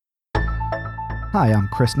Hi, I'm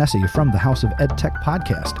Chris Nesi from the House of EdTech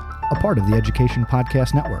Podcast, a part of the Education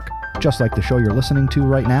Podcast Network, just like the show you're listening to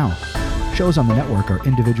right now. Shows on the network are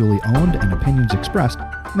individually owned and opinions expressed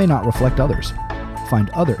may not reflect others. Find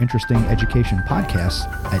other interesting education podcasts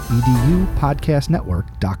at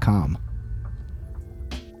edupodcastnetwork.com.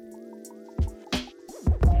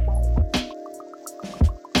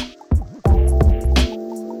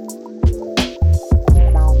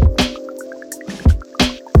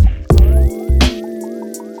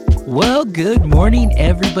 Well, good morning,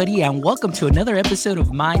 everybody, and welcome to another episode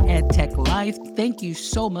of My EdTech Life. Thank you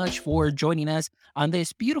so much for joining us on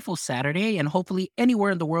this beautiful Saturday, and hopefully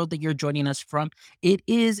anywhere in the world that you're joining us from, it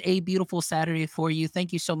is a beautiful Saturday for you.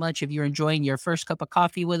 Thank you so much if you're enjoying your first cup of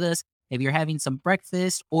coffee with us, if you're having some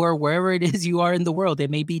breakfast, or wherever it is you are in the world. It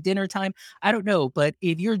may be dinner time. I don't know, but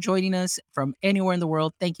if you're joining us from anywhere in the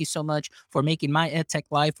world, thank you so much for making My EdTech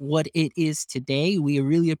Life what it is today. We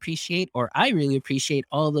really appreciate, or I really appreciate,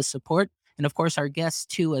 all the support. And of course, our guests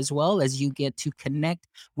too, as well, as you get to connect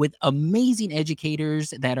with amazing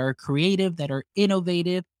educators that are creative, that are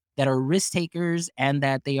innovative, that are risk takers, and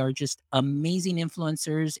that they are just amazing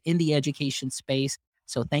influencers in the education space.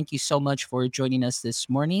 So thank you so much for joining us this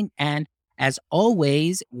morning. And as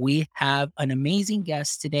always, we have an amazing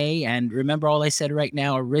guest today. And remember all I said right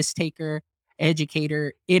now: a risk taker,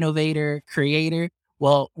 educator, innovator, creator.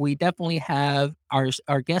 Well, we definitely have our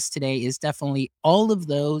guest today is definitely all of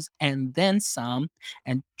those and then some.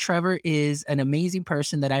 And Trevor is an amazing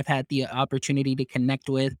person that I've had the opportunity to connect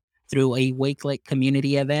with through a Wakelet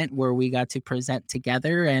community event where we got to present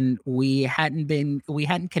together, and we hadn't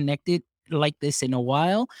connected like this in a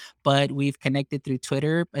while, but we've connected through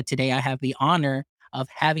Twitter. But today I have the honor of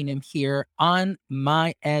having him here on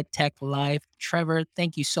My EdTech Live. Trevor,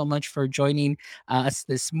 thank you so much for joining us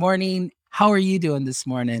this morning. How are you doing this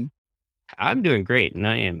morning? I'm doing great, and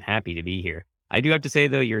I am happy to be here. I do have to say,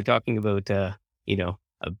 though, you're talking about, a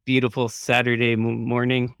beautiful Saturday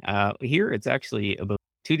morning. Here, it's actually about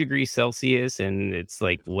 2 degrees Celsius, and it's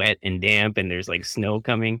like wet and damp, and there's like snow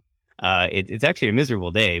coming. It's actually a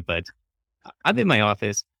miserable day, but I'm in my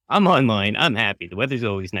office. I'm online. I'm happy. The weather's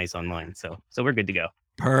always nice online, so we're good to go.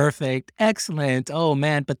 Perfect. Excellent. Oh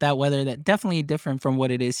man, but that weather that definitely different from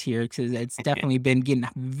what it is here, because it's definitely been getting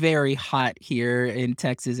very hot here in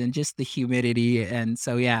Texas, and just the humidity. And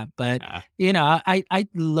so yeah, but Uh, I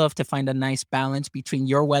love to find a nice balance between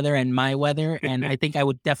your weather and my weather, and I think I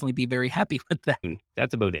would definitely be very happy with that.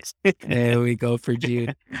 that's about it. There we go for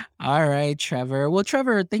Jude. All right, Trevor. Well,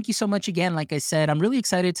 Trevor, thank you so much again. Like I said, I'm really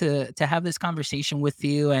excited to have this conversation with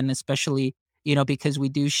you, and especially because we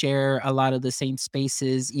do share a lot of the same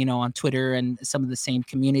spaces, on Twitter, and some of the same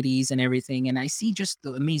communities and everything. And I see just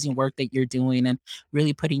the amazing work that you're doing, and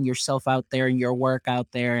really putting yourself out there and your work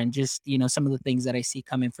out there, and just some of the things that I see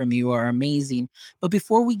coming from you are amazing. But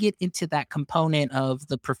before we get into that component of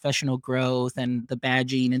the professional growth and the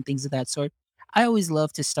badging and things of that sort, I always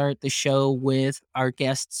love to start the show with our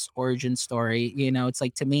guest's origin story. It's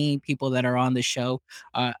like, to me, people that are on the show,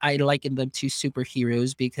 I liken them to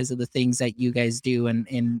superheroes because of the things that you guys do,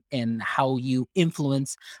 and how you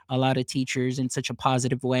influence a lot of teachers in such a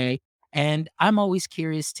positive way. And I'm always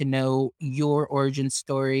curious to know your origin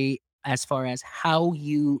story as far as how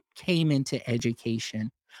you came into education.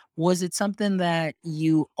 Was it something that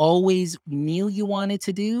you always knew you wanted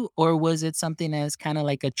to do, or was it something as kind of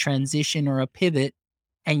like a transition or a pivot,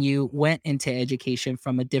 and you went into education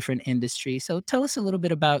from a different industry? So tell us a little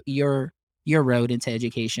bit about your road into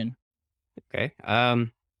education. Okay.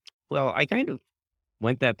 Well, I kind of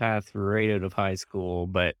went that path right out of high school,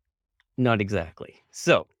 but not exactly.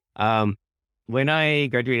 So, when I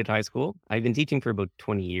graduated high school, I've been teaching for about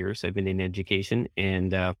 20 years. I've been in education.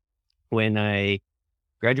 And when I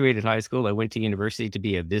graduated high school, I went to university to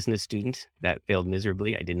be a business student. That failed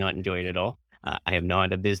miserably. I did not enjoy it at all. I am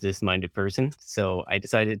not a business minded person. So I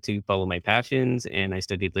decided to follow my passions, and I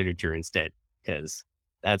studied literature instead, because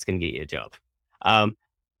that's going to get you a job. Um,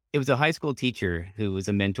 it was a high school teacher who was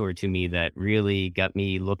a mentor to me that really got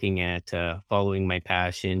me looking at following my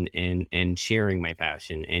passion and sharing my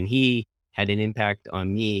passion. And he had an impact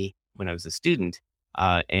on me when I was a student.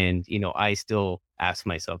 And I still ask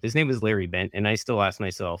myself. His name was Larry Bent, and I still ask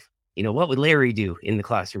myself, what would Larry do in the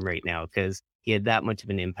classroom right now? Because he had that much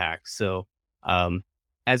of an impact. So, um,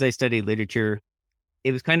 as I studied literature,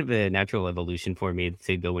 it was kind of a natural evolution for me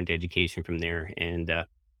to go into education from there. And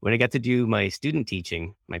when I got to do my student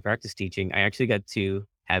teaching, my practice teaching, I actually got to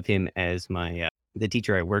have him as my the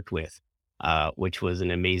teacher I worked with, which was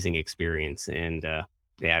an amazing experience. And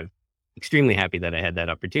yeah, I'm extremely happy that I had that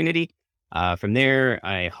opportunity. From there,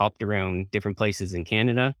 I hopped around different places in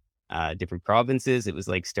Canada. different provinces. It was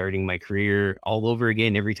like starting my career all over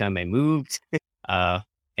again every time I moved. uh,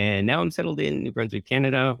 and now I'm settled in New Brunswick,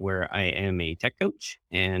 Canada, where I am a tech coach.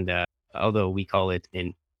 And although we call it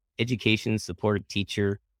an education support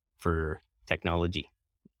teacher for technology,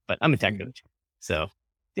 but I'm a tech coach. So,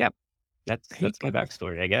 yeah, Hey, that's my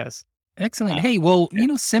backstory, I guess. excellent. Uh, Hey, well,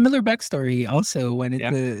 yeah, similar backstory also went yeah.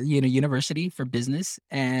 into, university for business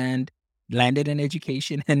and landed in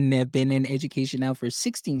education and have been in education now for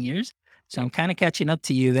 16 years. So I'm kind of catching up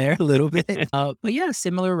to you there a little bit. But yeah,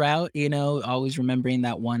 similar route, always remembering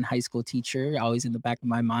that one high school teacher always in the back of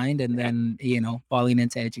my mind and Yeah. then, falling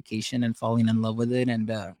into education and falling in love with it. And,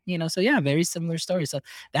 so yeah, very similar story. So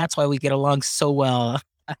that's why we get along so well.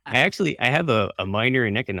 I have a minor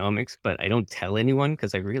in economics, but I don't tell anyone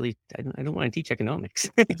because I don't want to teach economics.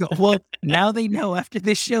 Well, now they know after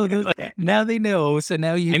this show, now they know. So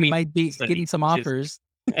now I you mean, might be study. getting some It's just offers.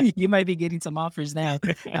 You might be getting some offers now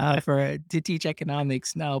for to teach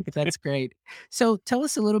economics. No, but that's great. So tell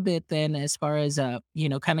us a little bit then, as far as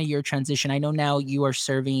kind of your transition. I know now you are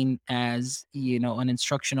serving as an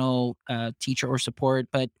instructional teacher or support,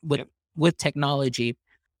 but with Yep. technology,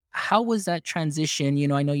 how was that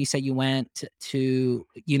transition? I know you said you went to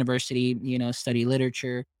university, study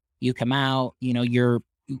literature. You come out, you're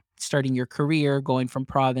starting your career, going from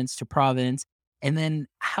province to province. And then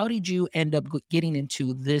how did you end up getting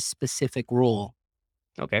into this specific role?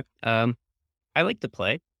 Okay. I like to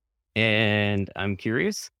play, and I'm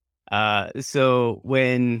curious. So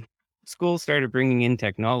when school started bringing in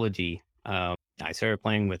technology, I started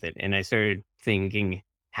playing with it, and I started thinking,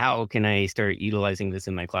 how can I start utilizing this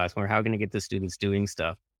in my class, or how can I get the students doing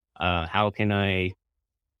stuff? How can I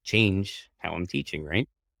change how I'm teaching? Right.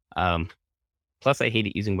 Um, Plus, I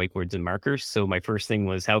hated using whiteboards and markers. So my first thing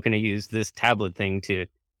was, how can I use this tablet thing to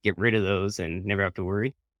get rid of those and never have to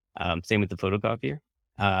worry? Same with the photocopier.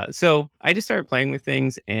 So I just started playing with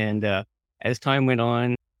things. And as time went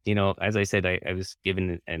on, as I said, I was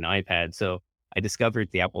given an iPad. So I discovered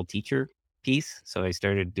the Apple Teacher piece. So I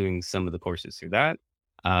started doing some of the courses through that.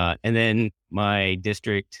 And then my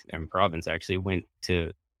district and province actually went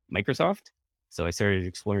to Microsoft. So I started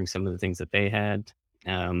exploring some of the things that they had.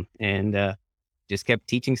 And just kept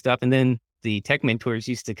teaching stuff. And then the tech mentors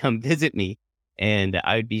used to come visit me and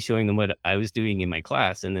I would be showing them what I was doing in my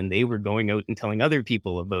class. And then they were going out and telling other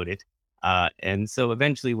people about it. And so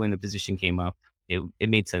eventually when the position came up, it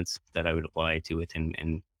made sense that I would apply to it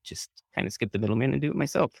and just kind of skip the middleman and do it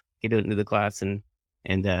myself, get out into the class and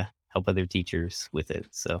help other teachers with it.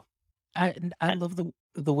 So I uh, love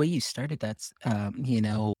the way you started that,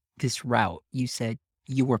 this route. You said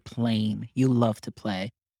you were playing, you love to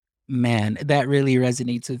play. Man, that really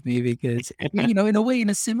resonates with me because, in a way, in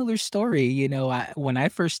a similar story, when I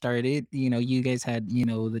first started, you guys had,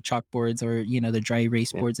 the chalkboards or, the dry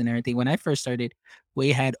erase yeah, boards and everything. When I first started,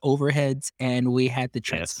 we had overheads and we had the yes,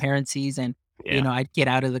 transparencies and, yeah, I'd get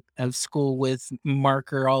out of school with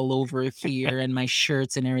marker all over here and my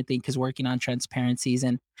shirts and everything because working on transparencies.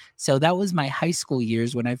 And so that was my high school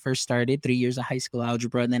years when I first started, 3 years of high school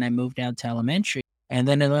algebra. And then I moved down to elementary. And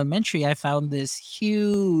then in elementary, I found this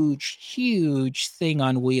huge, huge thing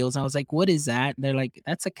on wheels. I was like, "What is that?" And they're like,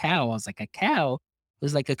 "That's a cow." I was like, "A cow?" It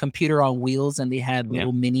was like a computer on wheels, and they had yeah,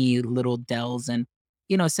 little Dells, and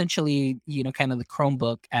essentially, kind of the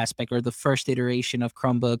Chromebook aspect or the first iteration of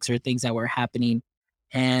Chromebooks or things that were happening.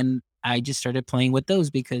 And I just started playing with those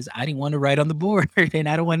because I didn't want to write on the board and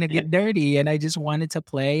I don't want to yeah, get dirty, and I just wanted to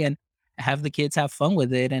play and have the kids have fun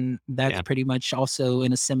with it. And that's yeah, pretty much also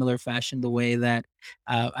in a similar fashion the way that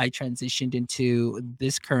I transitioned into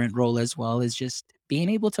this current role as well, is just being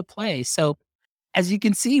able to play. So as you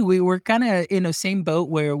can see, we were kind of in the same boat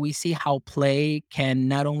where we see how play can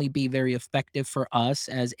not only be very effective for us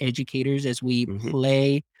as educators as we hmm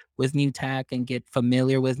play with new tech and get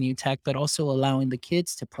familiar with new tech, but also allowing the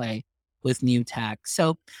kids to play with new tech.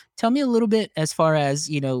 So tell me a little bit as far as,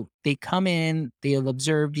 they come in, they have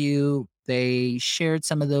observed you, they shared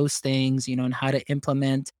some of those things, and how to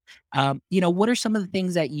implement. What are some of the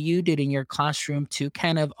things that you did in your classroom to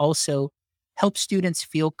kind of also help students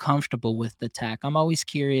feel comfortable with the tech? I'm always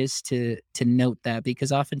curious to note that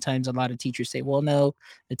because oftentimes a lot of teachers say, "Well, no,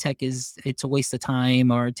 the tech it's a waste of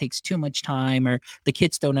time or it takes too much time or the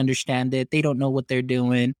kids don't understand it. They don't know what they're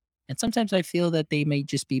doing." And sometimes I feel that they may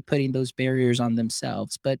just be putting those barriers on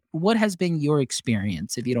themselves. But what has been your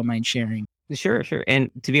experience, if you don't mind sharing? Sure, sure. And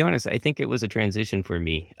to be honest, I think it was a transition for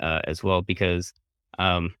me as well because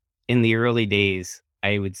um, in the early days,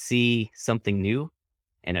 I would see something new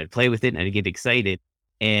and I'd play with it and I'd get excited.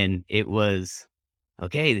 And it was,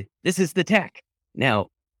 okay, this is the tech. Now,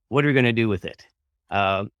 what are we going to do with it?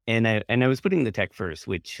 And I was putting the tech first,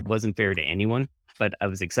 which wasn't fair to anyone, but I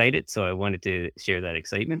was excited, so I wanted to share that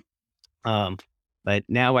excitement. Um, but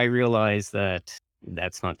now I realize that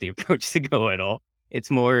that's not the approach to go at all.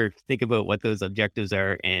 It's more think about what those objectives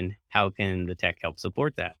are and how can the tech help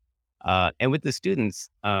support that. And with the students,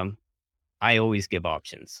 I always give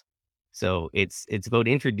options. So it's about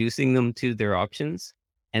introducing them to their options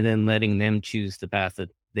and then letting them choose the path that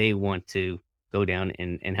they want to go down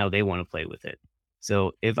and how they want to play with it.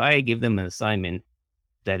 So if I give them an assignment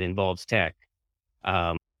that involves tech,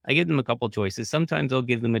 I give them a couple choices. Sometimes I'll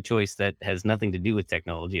give them a choice that has nothing to do with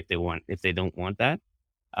technology if they don't want that.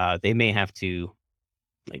 They may have to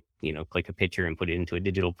click a picture and put it into a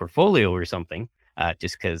digital portfolio or something,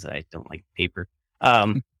 just because I don't like paper.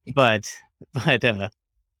 Um, but but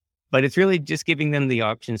but it's really just giving them the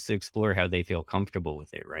options to explore how they feel comfortable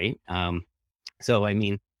with it, right? So I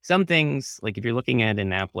mean, some things like if you're looking at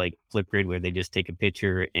an app like Flipgrid where they just take a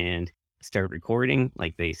picture and start recording,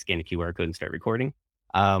 like they scan a QR code and start recording,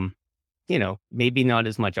 um, maybe not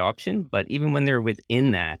as much option, but even when they're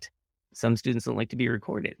within that, some students don't like to be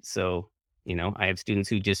recorded. So, I have students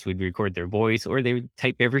who just would record their voice or they would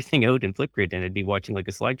type everything out in Flipgrid and I'd be watching like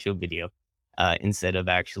a slideshow video, instead of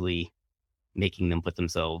actually making them put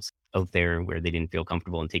themselves out there where they didn't feel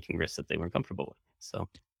comfortable and taking risks that they weren't comfortable with. So,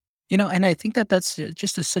 And I think that that's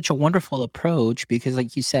just such a wonderful approach because,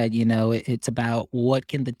 like you said, it's about what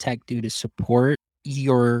can the tech do to support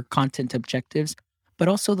your content objectives, but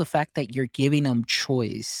also the fact that you're giving them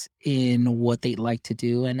choice in what they'd like to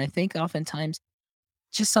do. And I think oftentimes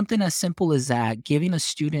just something as simple as that, giving a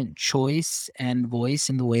student choice and voice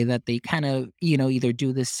in the way that they kind of, either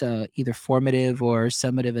do this either formative or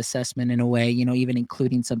summative assessment in a way, even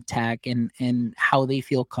including some tech and how they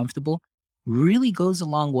feel comfortable really goes a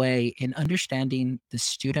long way in understanding the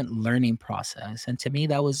student learning process. And to me,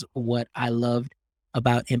 that was what I loved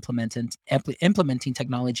about implementing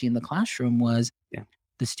technology in the classroom was yeah.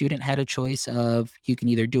 the student had a choice of you can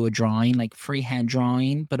either do a drawing, like freehand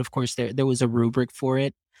drawing, but of course there was a rubric for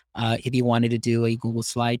it. If you wanted to do a Google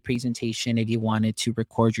Slide presentation, if you wanted to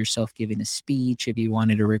record yourself giving a speech, if you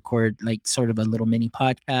wanted to record like sort of a little mini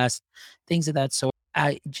podcast, things of that sort.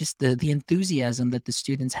 I just the enthusiasm that the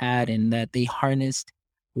students had and that they harnessed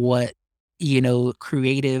what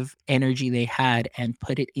creative energy they had and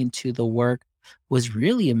put it into the work was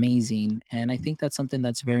really amazing. And I think that's something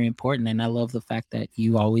that's very important. And I love the fact that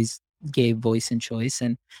you always gave voice and choice.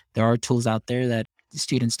 And there are tools out there that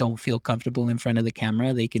students don't feel comfortable in front of the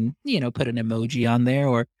camera. They can, put an emoji on there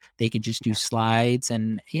or they can just do slides.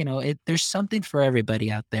 And, there's something for everybody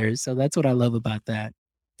out there. So that's what I love about that.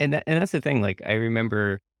 And that's the thing. Like I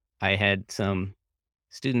remember I had some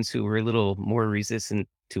students who were a little more resistant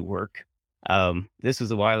to work. This was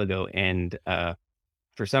a while ago, and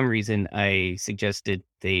for some reason, I suggested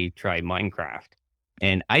they try Minecraft.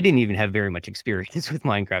 And I didn't even have very much experience with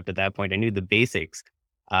Minecraft at that point. I knew the basics,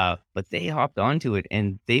 but they hopped onto it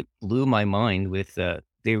and they blew my mind with,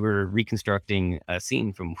 they were reconstructing a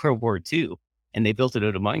scene from World War II and they built it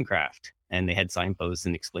out of Minecraft and they had signposts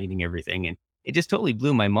and explaining everything. And it just totally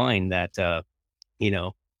blew my mind that, you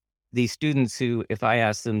know, these students who, if I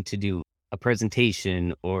asked them to do a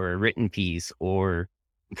presentation or a written piece or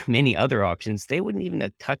many other options, they wouldn't even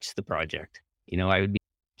have touched the project. I would be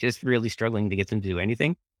just really struggling to get them to do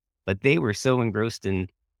anything, but they were so engrossed in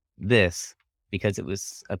this because it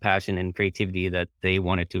was a passion and creativity that they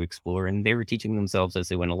wanted to explore, and they were teaching themselves as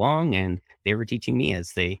they went along, and they were teaching me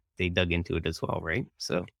as they dug into it as well, right?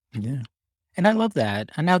 So Yeah. And I love that.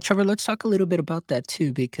 And now, Trevor, let's talk a little bit about that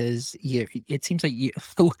too, because it seems like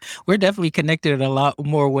we're definitely connected in a lot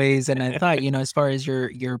more ways than I thought. As far as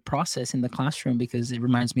your process in the classroom, because it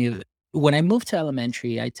reminds me of when I moved to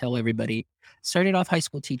elementary. I tell everybody, started off high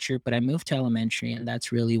school teacher, but I moved to elementary, and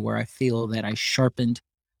that's really where I feel that I sharpened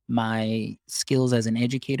my skills as an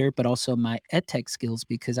educator, but also my ed tech skills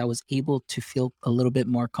because I was able to feel a little bit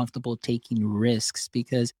more comfortable taking risks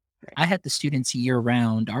because I had the students year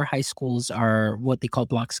round. Our high schools are what they call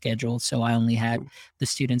block schedule. So I only had the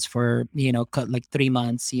students for, like 3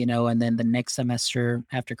 months, and then the next semester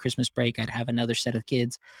after Christmas break, I'd have another set of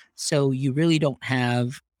kids. So you really don't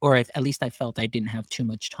have, or at least I felt I didn't have too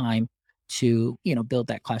much time to, build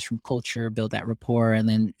that classroom culture, build that rapport, and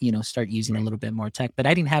then, start using a little bit more tech. But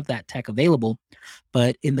I didn't have that tech available.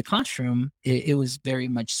 But in the classroom, it was very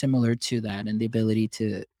much similar to that and the ability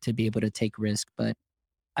to be able to take risk. But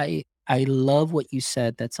I love what you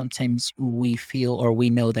said that sometimes we feel or we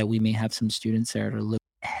know that we may have some students that are a little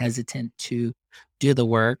hesitant to do the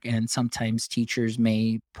work, and sometimes teachers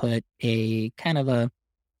may put a kind of a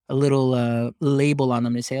little label on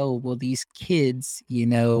them to say, "Oh, well, these kids,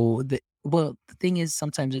 well, the thing is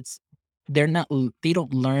sometimes they're not they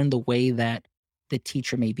don't learn the way that the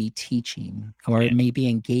teacher may be teaching or Yeah, maybe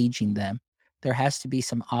engaging them. There has to be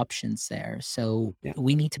some options there. So yeah.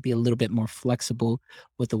 we need to be a little bit more flexible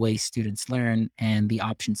with the way students learn and the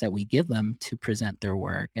options that we give them to present their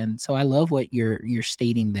work. And so I love what you're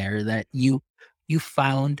stating there, that you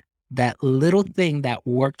found that little thing that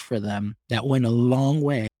worked for them that went a long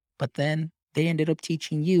way, but then they ended up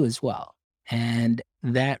teaching you as well. And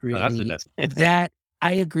that Oh, that's the really best. that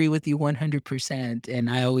I agree with you 100%. And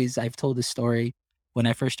I've told the story when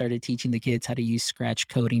I first started teaching the kids how to use Scratch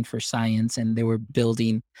coding for science, and they were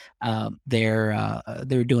building they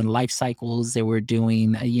were doing life cycles, they were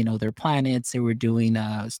doing, their planets, they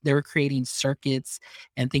were creating circuits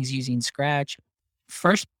and things using Scratch.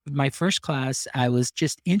 My first class, I was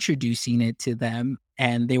just introducing it to them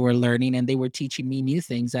and they were learning and they were teaching me new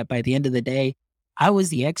things that by the end of the day, I was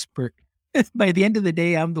the expert. By the end of the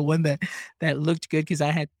day, I'm the one that looked good because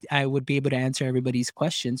I would be able to answer everybody's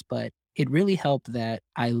questions, but it really helped that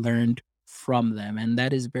I learned from them, and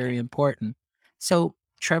that is very important. So,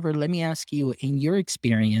 Trevor, let me ask you, in your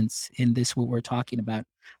experience in this, what we're talking about,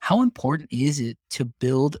 how important is it to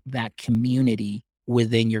build that community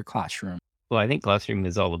within your classroom? Well, I think classroom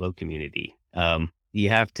is all about community. You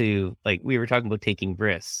have to, like we were talking about, taking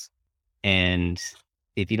risks. And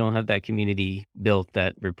if you don't have that community built,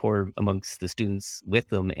 that rapport amongst the students with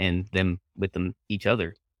them and them with them each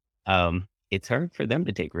other, it's hard for them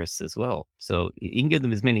to take risks as well. So you can give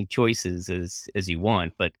them as many choices as you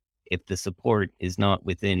want, but if the support is not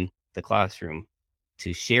within the classroom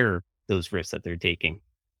to share those risks that they're taking,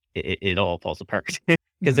 it all falls apart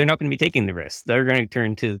because they're Mm. not going to be taking the risks. They're going to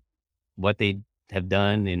turn to what they have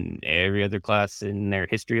done in every other class in their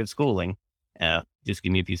history of schooling. Just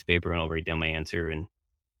give me a piece of paper and I'll write down my answer, and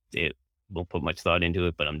it won't put much thought into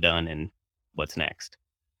it, but I'm done. And what's next?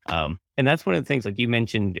 And that's one of the things, like you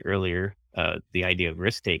mentioned earlier, the idea of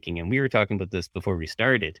risk taking. And we were talking about this before we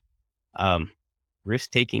started. Um,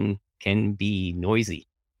 Risk taking can be noisy,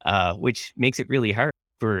 which makes it really hard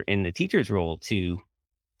for in the teacher's role to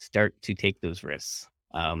start to take those risks,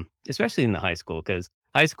 especially in the high school, because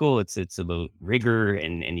high school, it's about rigor,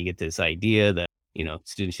 and you get this idea that,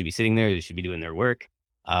 students should be sitting there, they should be doing their work.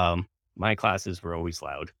 My classes were always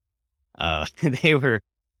loud. They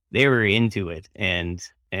were into it,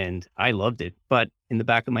 and I loved it. But in the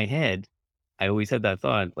back of my head, I always had that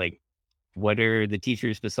thought, like, what are the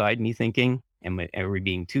teachers beside me thinking? Are we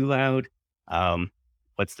being too loud?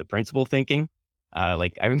 What's the principal thinking?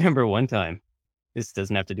 Like, I remember one time, this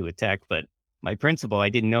doesn't have to do with tech, but my principal, I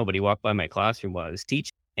didn't know, but he walked by my classroom while I was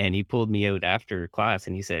teaching, and he pulled me out after class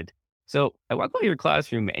and he said, "So I walked by your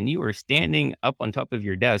classroom and you were standing up on top of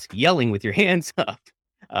your desk yelling with your hands up."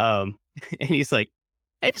 Um, and he's like,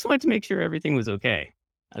 "I just wanted to make sure everything was okay."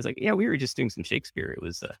 I was like, "Yeah, we were just doing some Shakespeare. It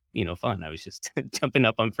was, fun. I was just jumping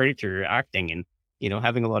up on furniture, acting, and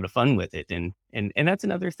having a lot of fun with it." And that's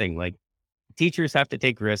another thing. Like, teachers have to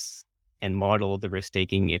take risks and model the risk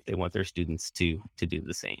taking if they want their students to do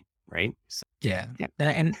the same, right? So, Yeah.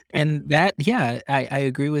 yeah. And that, yeah, I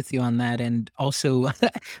agree with you on that. And also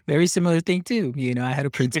very similar thing too. I had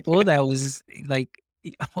a principal that was like,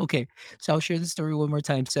 okay, so I'll share the story one more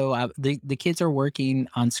time. So the kids are working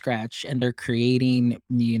on Scratch and they're creating,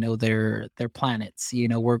 their planets.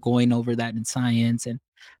 We're going over that in science, and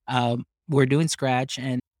we're doing Scratch,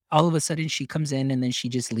 and all of a sudden she comes in and then she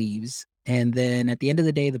just leaves. And then at the end of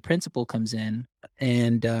the day, the principal comes in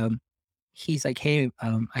and he's like, "Hey,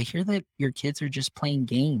 I hear that your kids are just playing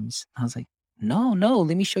games." I was like, "No, no,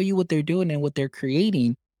 let me show you what they're doing and what they're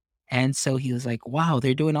creating." And so he was like, "Wow,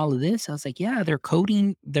 they're doing all of this?" I was like, "Yeah, they're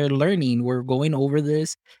coding, they're learning. We're going over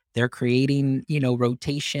this. They're creating,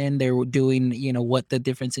 rotation. They're doing, what the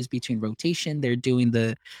difference is between rotation. They're doing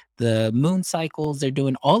the moon cycles. They're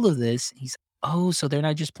doing all of this." He's, "Oh, so they're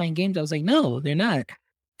not just playing games?" I was like, "No, they're not."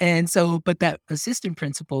 And so, but that assistant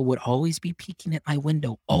principal would always be peeking at my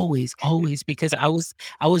window, always, always, because I was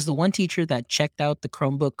the one teacher that checked out the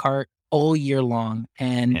Chromebook cart all year long. Yeah.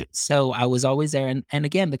 And so I was always there. And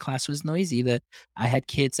again, the class was noisy. I had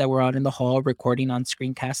kids that were out in the hall recording on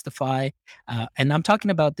Screencastify. And I'm talking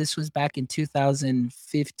about, this was back in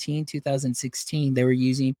 2015, 2016. They were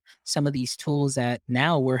using some of these tools that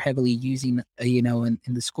now we're heavily using, in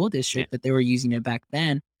the school Yeah. district, but they were using it back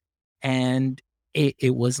then. And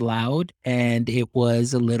it was loud and it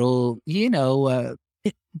was a little,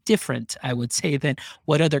 different, I would say, than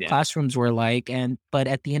what other Yeah. classrooms were like. And but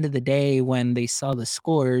at the end of the day, when they saw the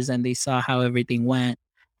scores and they saw how everything went,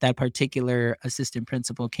 that particular assistant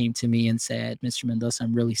principal came to me and said, "Mr. Mendoza,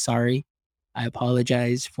 I'm really sorry. I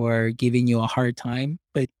apologize for giving you a hard time,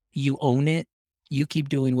 but you own it. you keep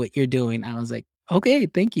doing what you're doing. I was like, okay,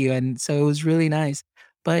 thank you. And so it was really nice.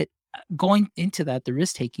 But going into that, the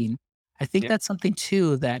risk taking, I think Yeah. that's something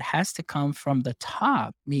too that has to come from the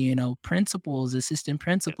top, principals, assistant Yes.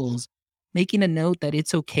 principals, making a note that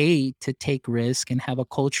it's okay to take risk and have a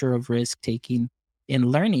culture of risk taking in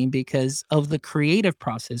learning because of the creative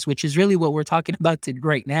process, which is really what we're talking about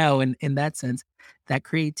right now. And in that sense, that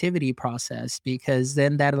creativity process, because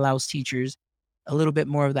then that allows teachers a little bit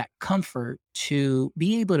more of that comfort to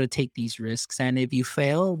be able to take these risks. And if you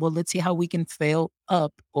fail, well, let's see how we can fail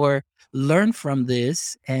up or learn from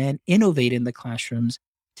this and innovate in the classrooms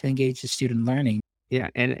to engage the student learning. Yeah,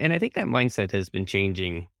 and I think that mindset has been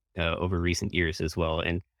changing over recent years as well.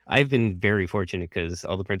 And I've been very fortunate because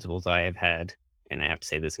all the principals I have had, and I have to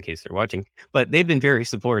say this in case they're watching, but they've been very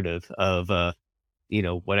supportive of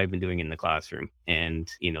what I've been doing in the classroom,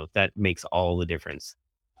 and that makes all the difference.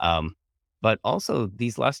 Um, but also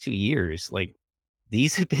these last 2 years, like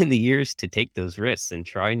these have been the years to take those risks and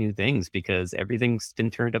try new things because everything's been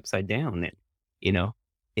turned upside down. And, you know,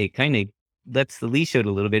 it kind of lets the leash out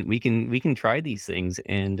a little bit. We can try these things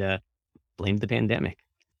and blame the pandemic.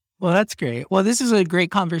 Well, that's great. Well, this is a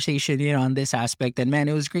great conversation, on this aspect. And man,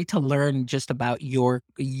 it was great to learn just about your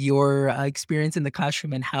experience in the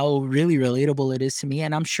classroom and how really relatable it is to me.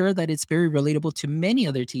 And I'm sure that it's very relatable to many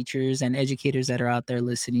other teachers and educators that are out there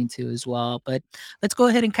listening to as well. But let's go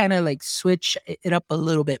ahead and kind of like switch it up a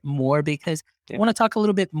little bit more because I Yeah. want to talk a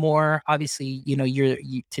little bit more. Obviously,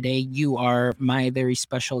 today you are my very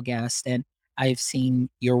special guest, and I've seen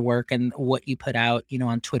your work and what you put out,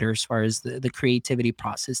 on Twitter as far as the creativity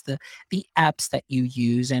process, the apps that you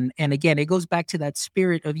use. And again, it goes back to that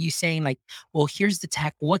spirit of you saying like, well, here's the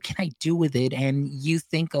tech, what can I do with it? And you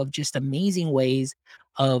think of just amazing ways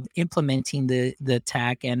of implementing the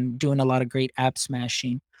tech and doing a lot of great app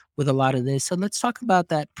smashing with a lot of this. So let's talk about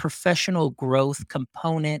that professional growth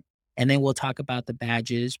component and then we'll talk about the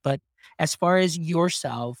badges. But as far as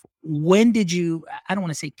yourself, when did you, I don't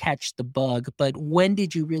want to say catch the bug, but when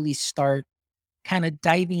did you really start kind of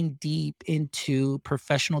diving deep into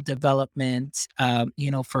professional development,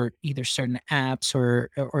 for either certain apps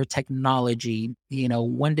or technology?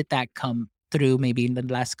 When did that come through? Maybe in the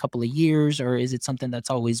last couple of years, or is it something that's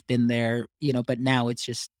always been there? But now it's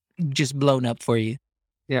just blown up for you.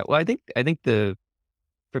 Yeah. Well, I think the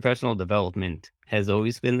professional development has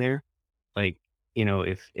always been there. Like,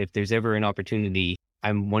 if there's ever an opportunity,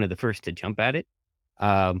 I'm one of the first to jump at it.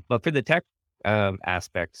 But for the tech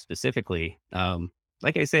aspect specifically,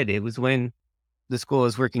 like I said, it was when the school I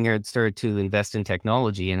was working at started to invest in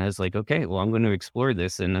technology, and I was like, okay, well, I'm going to explore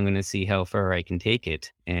this, and I'm going to see how far I can take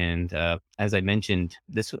it. And as I mentioned,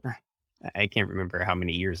 I can't remember how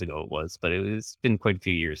many years ago it was, but it's been quite a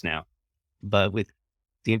few years now. But with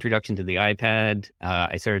the introduction to the iPad,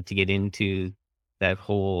 I started to get into that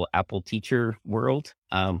whole Apple teacher world.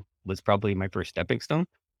 Was probably my first stepping stone.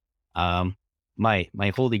 Um, my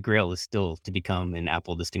holy grail is still to become an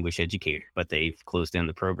Apple distinguished educator, but they've closed down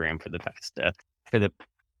the program for the past for the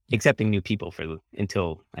accepting new people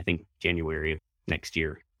until I think January of next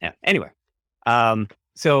year. Yeah. Anyway,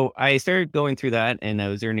 so I started going through that, and I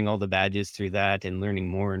was earning all the badges through that, and learning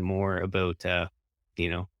more and more about you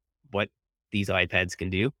know what these iPads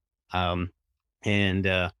can do.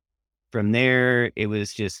 And From there, it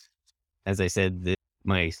was just, as I said,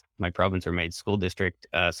 my province or my school district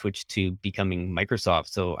switched to becoming Microsoft.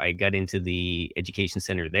 So I got into the education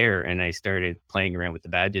center there, and I started playing around with the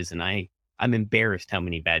badges. And I'm embarrassed how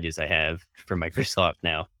many badges I have for Microsoft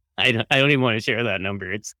now. I don't even want to share that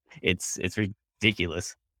number. It's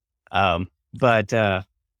ridiculous. Um, but uh,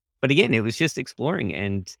 but again, it was just exploring,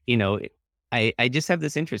 and I just have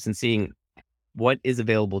this interest in seeing what is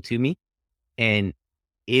available to me, and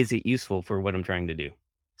is it useful for what I'm trying to do?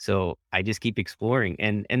 So I just keep exploring,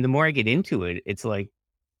 and the more I get into it, it's like,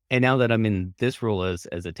 and now that I'm in this role as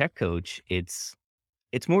a tech coach, it's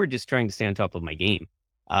more just trying to stay on top of my game,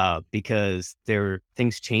 because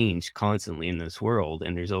things change constantly in this world,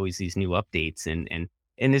 and there's always these new updates, and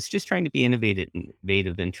it's just trying to be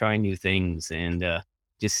innovative and try new things, and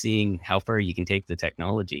just seeing how far you can take the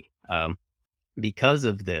technology. Because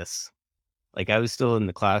of this, like I was still in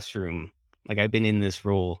the classroom. Like I've been in this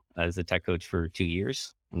role as a tech coach for 2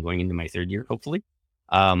 years. I'm going into my third year, hopefully.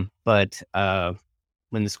 But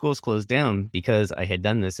when the schools closed down, because I had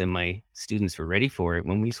done this and my students were ready for it,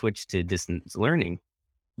 when we switched to distance learning,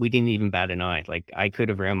 we didn't even bat an eye. Like I could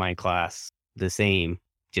have ran my class the same,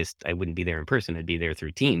 just I wouldn't be there in person. I'd be there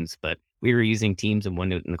through Teams, but we were using Teams and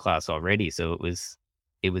OneNote in the class already. So it was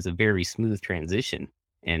a very smooth transition.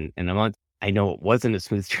 And I know it wasn't a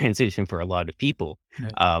smooth transition for a lot of people.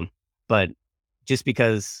 Right. But just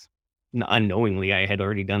because unknowingly, I had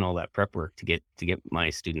already done all that prep work to get my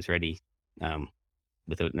students ready, um,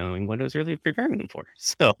 without knowing what I was really preparing them for.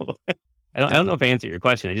 So I don't know if I answered your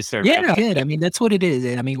question. I just started Yeah, no, rambling. good. I mean, that's what it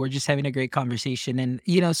is. I mean, we're just having a great conversation. And,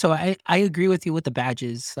 so I agree with you with the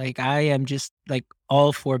badges. Like, I am just like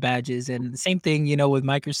all for badges. And the same thing, with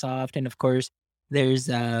Microsoft. And of course, there's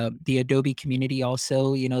the Adobe community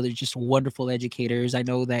also. They're just wonderful educators. I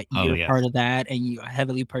know that Oh you're part yes, of that and you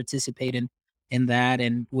heavily participate in that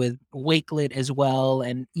and with Wakelet as well.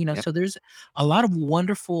 And, yep, so there's a lot of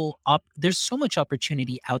wonderful there's so much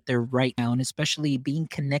opportunity out there right now, and especially being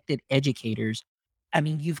connected educators. I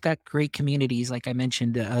mean, you've got great communities, like I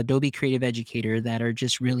mentioned, Adobe Creative Educator, that are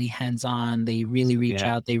just really hands-on. They really reach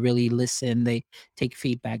yeah, out, they really listen, they take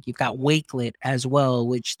feedback. You've got Wakelet as well,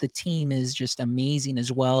 which the team is just amazing as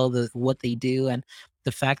well, what they do, and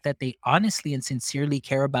the fact that they honestly and sincerely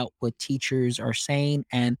care about what teachers are saying,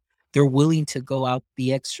 and they're willing to go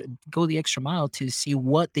the extra mile to see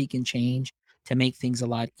what they can change to make things a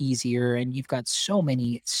lot easier. And you've got so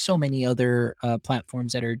many other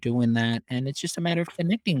platforms that are doing that. And it's just a matter of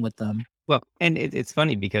connecting with them. well, and it's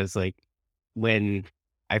funny because, like, when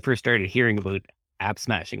I first started hearing about app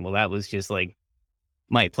smashing, well, that was just like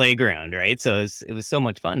my playground, right? So it was so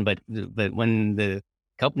much fun, but when the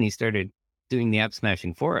company started doing the app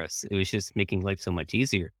smashing for us, it was just making life so much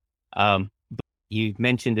easier. But you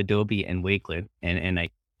mentioned Adobe and Wakelet, and I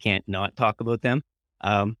can't not talk about them.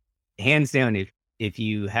 Um, Hands down, if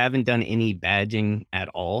you haven't done any badging at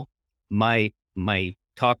all, my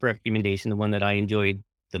top recommendation, the one that I enjoyed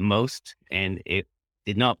the most, and it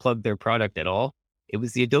did not plug their product at all, it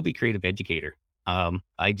was the Adobe Creative Educator.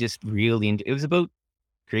 I just really it was about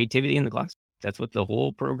creativity in the class. That's what the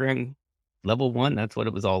whole program, level 1, that's what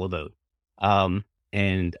it was all about.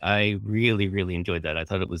 And I really, really enjoyed that. I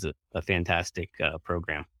thought it was a fantastic,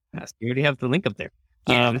 program. Yes, you already have the link up there.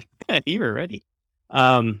 Yeah. You were ready.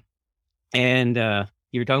 Um, and,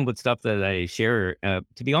 you were talking about stuff that I share.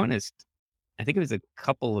 To be honest, I think it was a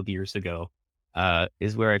couple of years ago,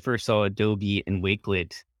 is where I first saw Adobe and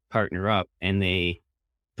Wakelet partner up, and they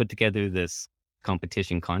put together this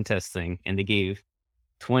competition contest thing, and they gave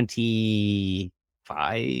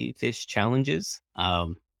 25-ish challenges.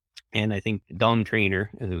 And I think Dom Trainer,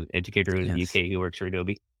 an educator in the Yes. UK who works for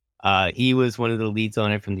Adobe, he was one of the leads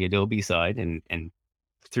on it from the Adobe side. And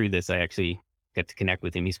through this, I actually got to connect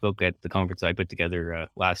with him. He spoke at the conference I put together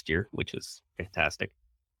last year, which was fantastic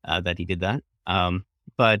that he did that.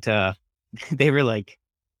 But they were like,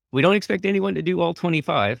 we don't expect anyone to do all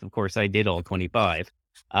 25. Of course, I did all 25.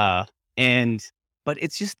 Uh, and but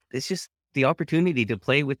it's just the opportunity to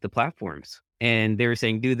play with the platforms. And they were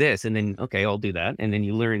saying, do this, and then okay, I'll do that, and then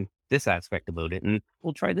you learn this aspect about it, and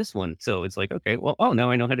we'll try this one. So it's like, okay, well, oh,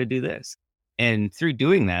 now I know how to do this. And through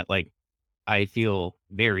doing that, like, I feel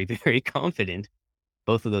very, very confident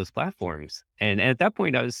both of those platforms. And at that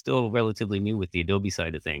point, I was still relatively new with the Adobe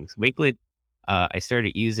side of things. Wakelet, I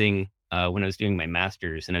started using when I was doing my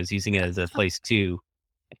master's, and I was using it as a place to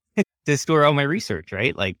store all my research.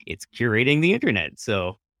 Right, like it's curating the internet.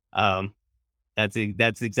 So um, that's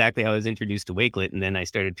exactly how I was introduced to Wakelet, and then I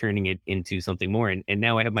started turning it into something more. And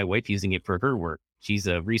now I have my wife using it for her work. She's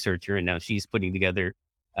a researcher, and now she's putting together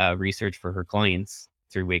research for her clients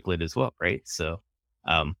through Wakelet as well. Right, so.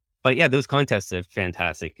 But yeah, those contests are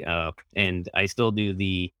fantastic. And I still do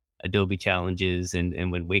the Adobe challenges,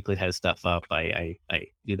 and when Wakelet has stuff up, I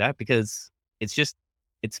do that because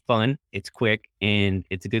it's fun, it's quick, and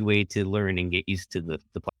it's a good way to learn and get used to the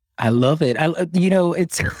I love it.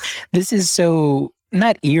 It's this is so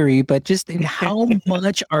not eerie, but just in how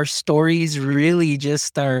much our stories really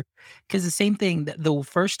just are. Because the same thing, the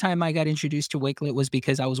first time I got introduced to Wakelet was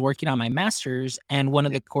because I was working on my master's, and one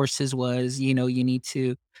of the courses was, you need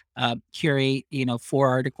to curate, 4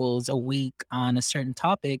 articles a week on a certain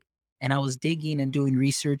topic. And I was digging and doing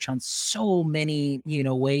research on so many,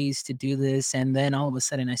 ways to do this. And then all of a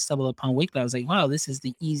sudden I stumbled upon Wakelet. I was like, wow, this is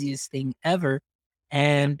the easiest thing ever.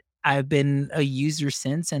 And I've been a user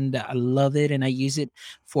since, and I love it, and I use it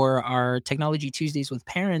for our Technology Tuesdays with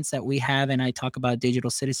parents that we have, and I talk about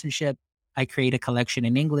digital citizenship. I create a collection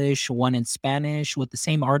in English, one in Spanish with the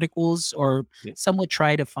same articles, or Yeah, some would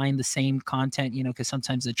try to find the same content, because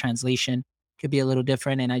sometimes the translation could be a little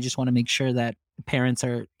different, and I just wanna make sure that parents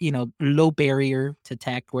are, low barrier to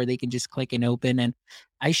tech where they can just click and open, and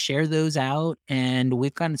I share those out, and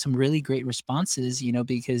we've gotten some really great responses,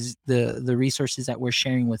 because the resources that we're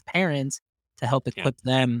sharing with parents to help yeah, equip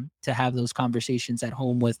them to have those conversations at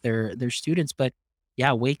home with their students. But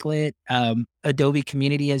yeah, Wakelet, Adobe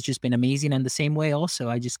community has just been amazing. And the same way also,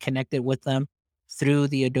 I just connected with them through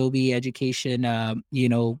the Adobe education,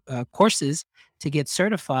 courses to get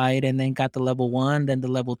certified, and then got the level 1, then the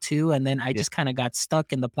level 2, and then I Yeah. just kind of got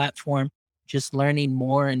stuck in the platform, just learning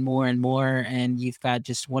more and more and more. And you've got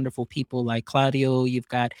just wonderful people like Claudio, you've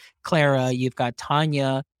got Clara, you've got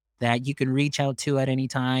Tanya that you can reach out to at any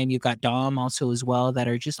time. You've got Dom also as well that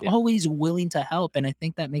are just Yeah. always willing to help. And I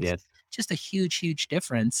think that makes Yes. just a huge, huge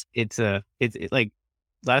difference. Like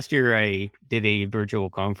last year I did a virtual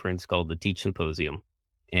conference called the Teach Symposium,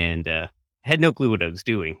 and had no clue what I was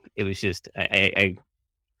doing. It was just I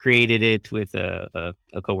created it with a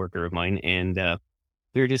coworker of mine, and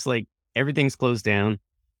we were just like, everything's closed down.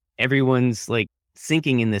 Everyone's like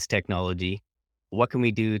sinking in this technology. What can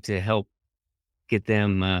we do to help get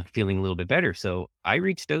them feeling a little bit better? So I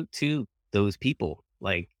reached out to those people.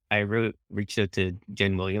 Like reached out to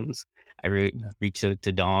Jen Williams. Reached out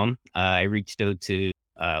to Dom. I reached out to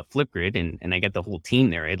Flipgrid, and I got the whole team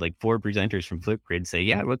there. I had like 4 presenters from Flipgrid say,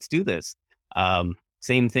 "Yeah, let's do this."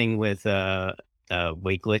 Same thing with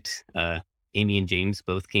Wakelet. Amy and James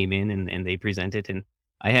both came in and they presented, and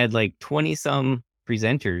I had like 20 some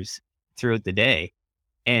presenters throughout the day,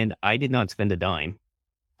 and I did not spend a dime.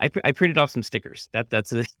 I printed off some stickers.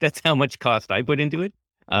 That's how much cost I put into it.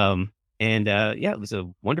 And yeah, it was a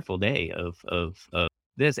wonderful day of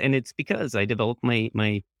this, and it's because I developed my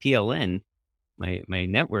PLN, my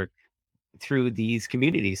network, through these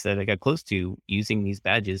communities that I got close to using these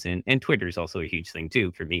badges, and Twitter is also a huge thing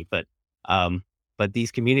too for me. Um, but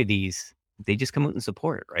these communities, they just come out and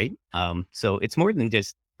support, right? So it's more than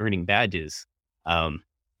just earning badges. Um,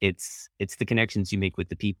 it's the connections you make with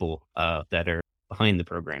the people that are behind the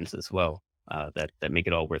programs as well, that make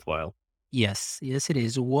it all worthwhile. Yes, yes, it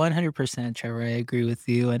is 100%, Trevor. I agree with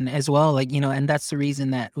you, and as well, like and that's the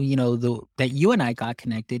reason that that you and I got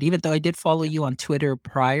connected. Even though I did follow you on Twitter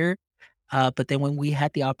prior, but then when we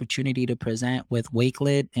had the opportunity to present with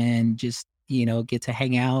Wakelet and just get to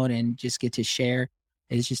hang out and just get to share,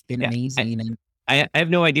 it's just been Yeah, amazing. And I have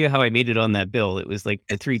no idea how I made it on that bill. It was like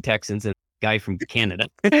the 3 Texans and a guy from Canada.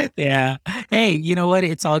 yeah. Hey, you know what?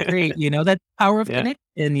 It's all great. That power of Yeah, connection,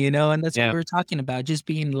 and that's what yeah. we're talking about. Just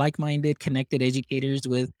being like-minded, connected educators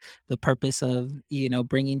with the purpose of,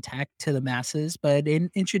 bringing tech to the masses, but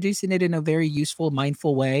introducing it in a very useful,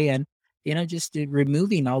 mindful way, and, just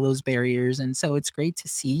removing all those barriers. And so it's great to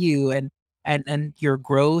see you and your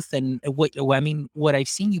growth and what I've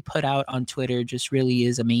seen you put out on Twitter just really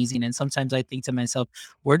is amazing. And sometimes I think to myself,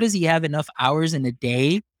 where does he have enough hours in a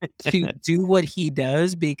day to do what he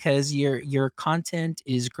does? Because your content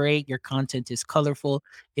is great, your content is colorful,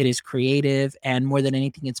 it is creative, and more than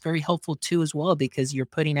anything, it's very helpful too as well because you're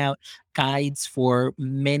putting out guides for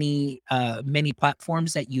many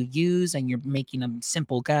platforms that you use, and you're making them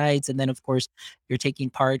simple guides. And then of course you're taking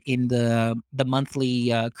part in the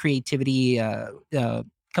monthly creativity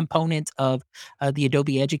component of the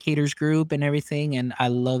Adobe Educators Group and everything. And I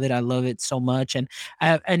love it. I love it so much. And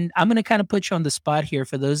I'm going to kind of put you on the spot here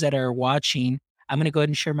for those that are watching. I'm going to go ahead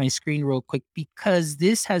and share my screen real quick because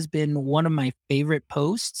this has been one of my favorite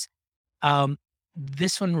posts. Um,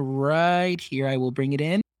 this one right here, I will bring it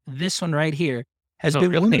in. This one right here has Oh,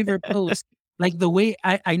 been one of my really? favorite posts. Like the way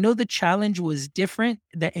I know the challenge was different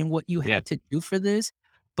that in what you Yeah. had to do for this,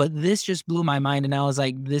 but this just blew my mind, and I was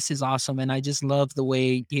like, "This is awesome." And I just love the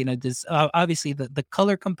way this obviously the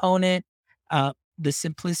color component, the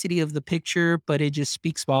simplicity of the picture, but it just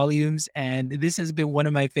speaks volumes. And this has been one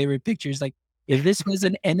of my favorite pictures. Like if this was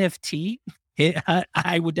an NFT,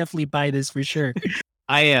 I would definitely buy this for sure.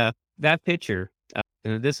 That picture,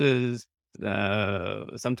 this was,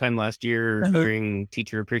 sometime last year Uh-huh. during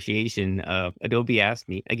Teacher Appreciation. Adobe asked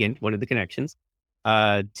me, again, one of the connections,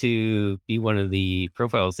 to be one of the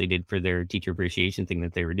profiles they did for their Teacher Appreciation thing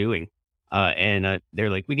that they were doing. And, they're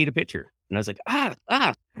like, "We need a picture." And I was like,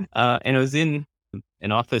 and I was in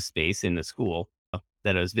an office space in the school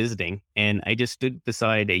that I was visiting, and I just stood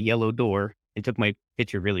beside a yellow door and took my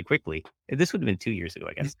picture really quickly. And this would have been 2 years ago,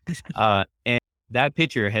 I guess. And that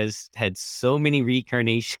picture has had so many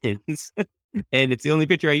reincarnations, and it's the only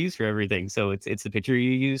picture I use for everything. So it's the picture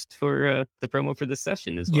you used for the promo for this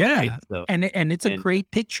session as well, right? Yeah, So and it's a and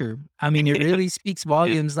great picture. I mean, it really speaks yeah,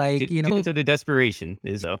 volumes, like, to the desperation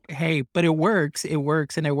is hey, but it works,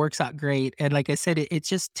 and it works out great. And like I said, it's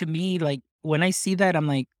just to me, like, when I see that, I'm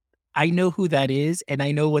like, I know who that is, and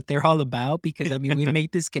I know what they're all about because, I mean, we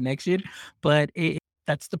made this connection, but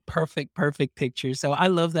that's the perfect picture. So I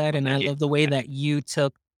love that, and I thank you. love the way that you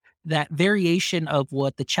took that variation of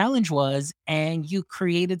what the challenge was, and you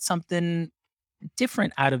created something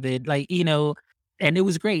different out of it. Like, and it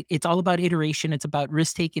was great. It's all about iteration. It's about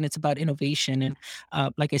risk taking. It's about innovation. And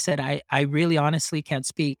like I said, I really honestly can't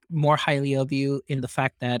speak more highly of you in the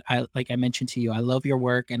fact that like I mentioned to you, I love your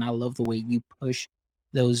work and I love the way you push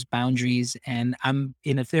those boundaries. And I'm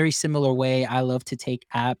in a very similar way. I love to take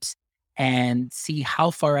apps and see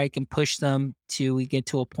how far I can push them to we get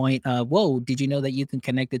to a point of, whoa, did you know that you can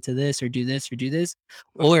connect it to this or do this or do this?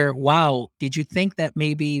 Or wow, did you think that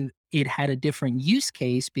maybe it had a different use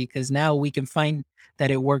case because now we can find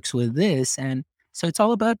that it works with this. And so it's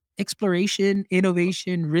all about exploration,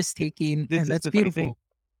 innovation, risk taking, This and is that's the funny thing. beautiful.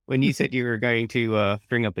 When you said you were going to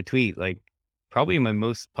bring up a tweet, like probably my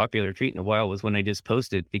most popular tweet in a while was when I just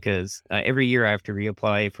posted because every year I have to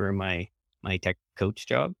reapply for my tech coach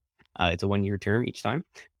job. It's a 1 year term each time.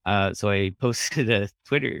 So I posted a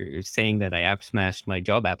Twitter saying that I app smashed my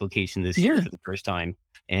job application this year Yeah. for the first time,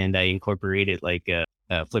 and I incorporated like a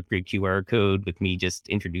Flipgrid QR code with me just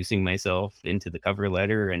introducing myself into the cover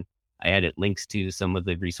letter, and I added links to some of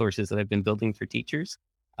the resources that I've been building for teachers.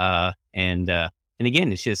 And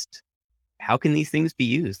again, it's just how can these things be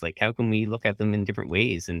used? Like, how can we look at them in different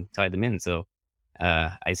ways and tie them in? So,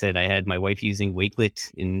 I said I had my wife using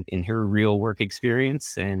Wakelet in her real work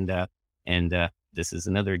experience, and this is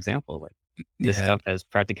another example. Like, this Yeah. stuff has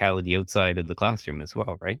practicality outside of the classroom as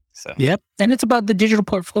well, right? So, Yep. And it's about the digital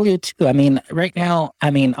portfolio too. I mean, right now,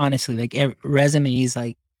 I mean, honestly, like resumes,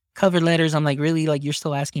 like cover letters, I'm like, really, like you're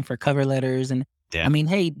still asking for cover letters. And I yeah, mean,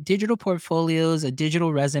 hey, digital portfolios, a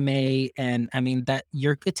digital resume, and I mean, that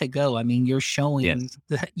you're good to go. I mean, you're showing yes,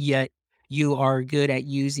 that yet you are good at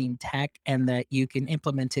using tech and that you can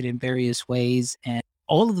implement it in various ways. And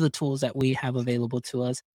all of the tools that we have available to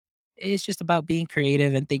us, it's just about being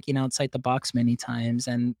creative and thinking outside the box many times.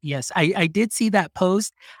 And yes, I did see that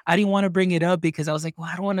post. I didn't want to bring it up because I was like, well,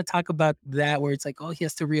 I don't want to talk about that where it's like, oh, he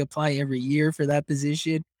has to reapply every year for that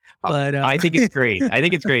position. Uh, But I think it's great. I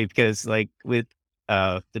think it's great because, like, with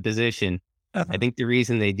the position, I uh think the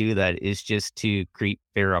reason they do that is just to create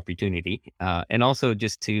fair opportunity, and also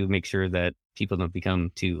just to make sure that people don't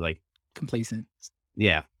become too like, complacent.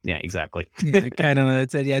 yeah, yeah, exactly. Yeah, kind of.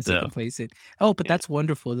 It's a, yeah, too So complacent. Oh, but yeah, that's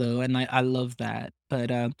wonderful though, and I love that.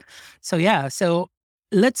 But so yeah, so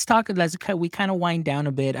let's talk. We kind of wind down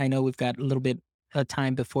a bit. I know we've got a little bit of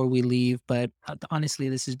time before we leave, but honestly,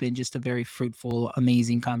 this has been just a very fruitful,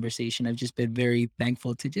 amazing conversation. I've just been very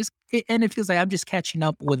thankful to and it feels like I'm just catching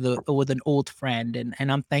up with an old friend,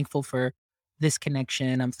 and I'm thankful for this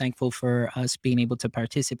connection. I'm thankful for us being able to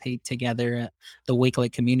participate together the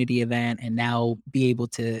Wakelet community event and now be able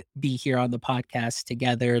to be here on the podcast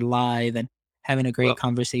together live and having a great well,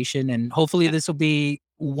 conversation. And hopefully I, this will be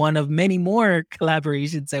one of many more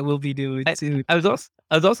collaborations that we'll be doing I soon. I was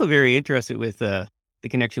also very interested with the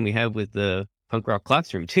connection we have with the punk rock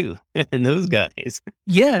classroom too, and those guys.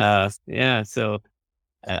 Yes. Yeah, so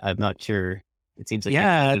I'm not sure. It seems like you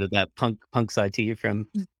have a Yeah. bit of that punk side to you from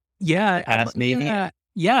Yeah, the past, maybe.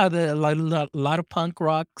 yeah, the lot of punk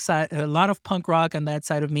rock side, a lot of punk rock on that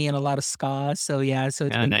side of me, and a lot of ska. So yeah, so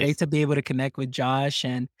it's Yeah, been great nice. to be able to connect with Josh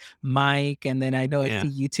and Mike, and then I see Yeah.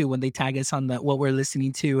 you too when they tag us on the what we're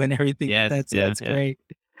listening to and everything. Yes. Yeah. That's Yeah. great.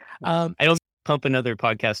 Um, I don't pump another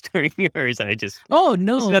podcast during yours. I oh just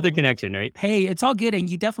another no, connection, right? hey, it's all good, and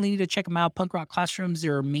you definitely need to check them out. Punk Rock Classrooms,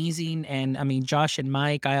 they're amazing, and I mean Josh and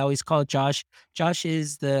Mike. I always call Josh. Josh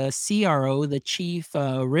is the CRO, the Chief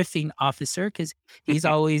Riffing Officer, because he's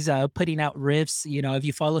always putting out riffs. You know, if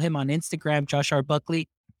you follow him on Instagram, Josh R. Buckley,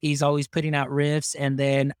 he's always putting out riffs. And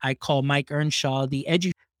then I call Mike Earnshaw the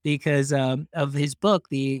edu because of his book,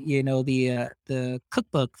 the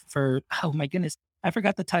cookbook for oh my goodness, I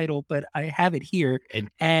forgot the title, but I have it here. And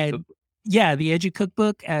And yeah, the Edu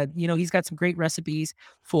Cookbook. And he's got some great recipes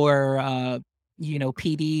for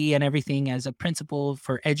PD and everything as a principal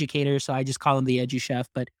for educators. So I just call him the Edu Chef.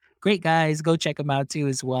 But great guys, go check him out too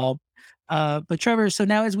as well. But Trevor, so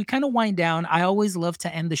now as we kind of wind down, I always love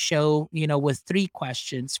to end the show, with three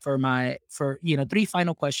questions three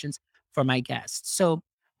final questions for my guests. So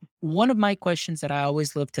one of my questions that I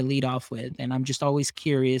always love to lead off with, and I'm just always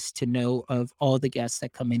curious to know of all the guests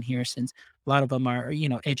that come in here, since a lot of them are,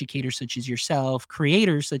 educators such as yourself,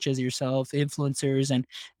 creators such as yourself, influencers, and,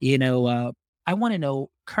 I want to know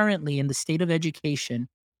currently in the state of education,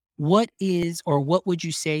 what is, or what would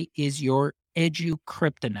you say is your edu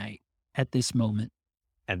kryptonite at this moment?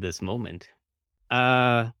 at this moment,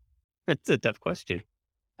 uh, that's a tough question.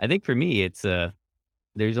 I think for me, it's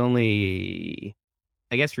there's only,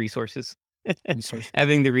 I guess, resources. Resources.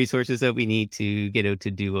 Having the resources that we need to get out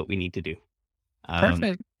to do what we need to do. Um,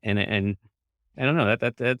 Perfect. and I don't know,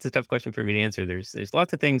 that's a tough question for me to answer. There's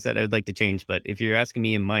lots of things that I would like to change, but if you're asking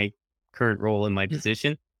me in my current role in my Yeah.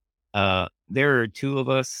 position, There are two of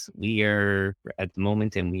us. We are at the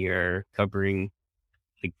moment, and we are covering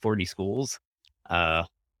like 40 schools. Uh,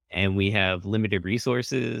 and we have limited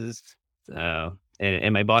resources.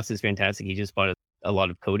 And my boss is fantastic. He just bought a lot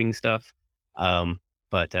of coding stuff. Um,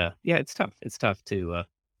 but yeah, it's tough. It's tough to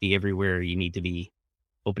be everywhere you need to be,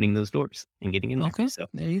 opening those doors and getting in there. Okay, So,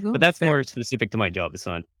 there you but go. that's Fair. more specific to my job. It's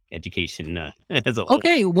not education as a whole.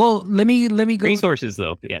 Okay, well, let me go. Resources,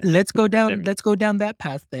 though, yes. Let's go down. There. Let's go down that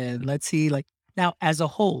path then. Let's see. Like now, as a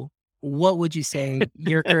whole, what would you say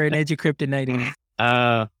your current EduCryptonite is?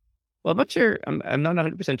 Well, I'm not sure. I'm not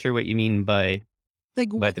 100% sure what you mean by the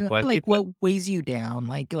question. Like what weighs you down?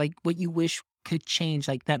 Like what you wish could change?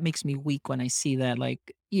 Like that makes me weak when I see that. Like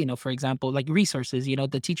for example, like resources.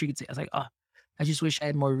 The teacher could say, "I was like, oh, I just wish I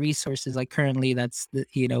had more resources." Like currently, that's the.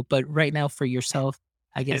 But right now, for yourself,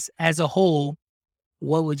 I guess as a whole,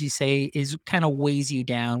 what would you say is kind of weighs you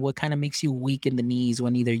down? What kind of makes you weak in the knees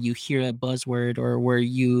when either you hear a buzzword or where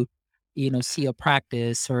see a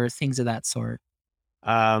practice or things of that sort?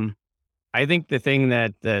 Um, I think the thing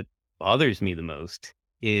that bothers me the most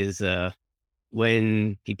is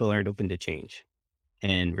when people aren't open to change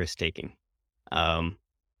and risk taking. Um,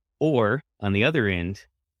 or on the other end,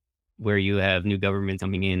 where you have new governments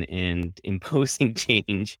coming in and imposing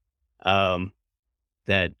change um,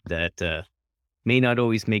 that may not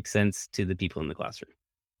always make sense to the people in the classroom.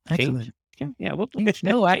 Change, Excellent. yeah. Well, Change.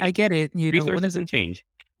 No, I change. get it. Resources and change.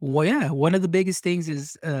 Well, yeah, one of the biggest things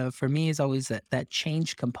is for me is always that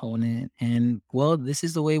change component. And well, this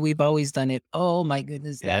is the way we've always done it. Oh my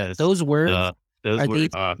goodness, Yes, those words those are were they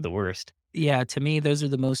the worst. yeah, to me, those are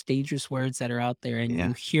the most dangerous words that are out there. And Yeah,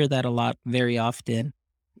 you hear that a lot very often.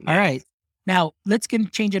 All yeah. right. Now let's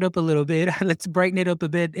change it up a little bit. Let's brighten it up a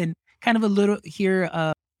bit and kind of a little here.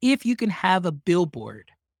 If you can have a billboard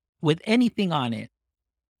with anything on it,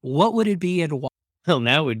 what would it be and why? Well,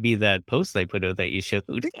 now would be that post I put out that you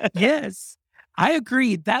showed. Yes, I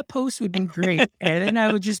agree. That post would be great. And then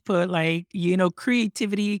I would just put like,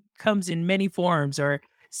 creativity comes in many forms or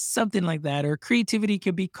something like that, or creativity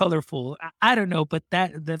can be colorful. I don't know, but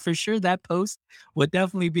that for sure that post would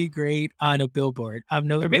definitely be great on a billboard. I'm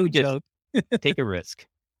no Or no maybe just joke. take a risk.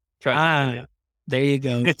 Try something Ah, new. there you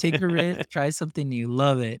go. Take a risk, try something new.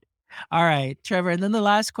 Love it. All right, Trevor. And then the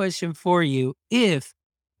last question for you. If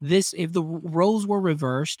the roles were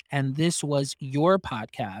reversed and this was your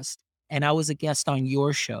podcast and I was a guest on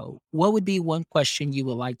your show, what would be one question you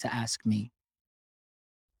would like to ask me?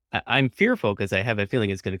 I'm fearful because I have a feeling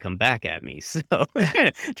it's going to come back at me. So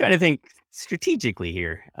trying to think strategically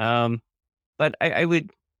here. But I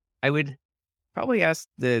would probably ask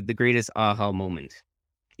the greatest aha moment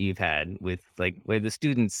you've had with like where the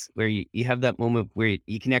students where you have that moment where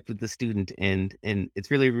you connect with the student and it's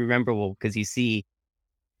really rememberable because you see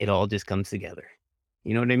it all just comes together.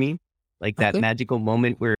 You know what I mean? Like that Okay. magical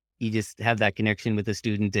moment where you just have that connection with the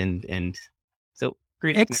student and so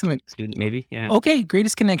greatest connection Excellent. with the student maybe. Yeah. Okay,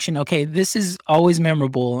 greatest connection. Okay, this is always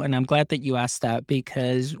memorable, and I'm glad that you asked that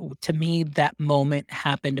because to me, that moment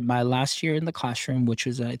happened in my last year in the classroom, which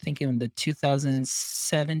was, I think, in the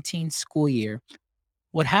 2017 school year.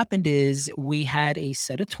 What happened is we had a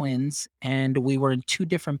set of twins and we were in two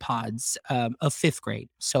different pods of fifth grade.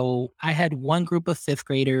 So I had one group of fifth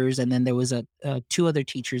graders, and then there was two other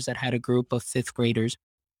teachers that had a group of fifth graders.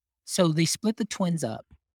 So they split the twins up.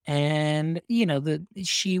 And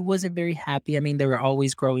she wasn't very happy. I mean, they were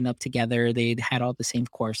always growing up together. They'd had all the same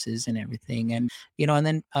courses and everything. And and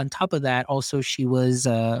then on top of that, also she was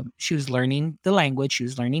learning the language, she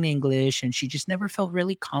was learning English, and she just never felt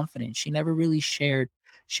really confident. She never really shared.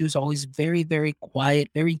 She was always very, very quiet,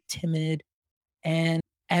 very timid. And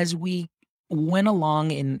as we went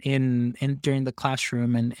along in during the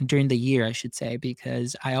classroom and during the year, I should say,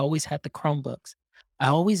 because I always had the Chromebooks, I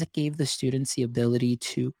always gave the students the ability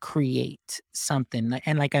to create something.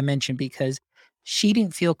 And like I mentioned, because she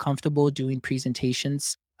didn't feel comfortable doing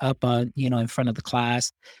presentations up in front of the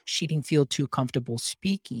class. She didn't feel too comfortable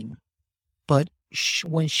speaking. But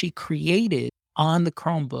when she created on the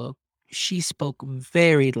Chromebook, she spoke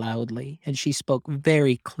very loudly and she spoke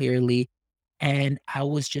very clearly. And I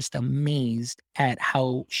was just amazed at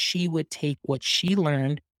how she would take what she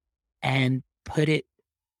learned and put it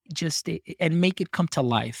and make it come to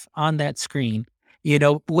life on that screen,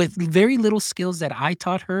 with very little skills that I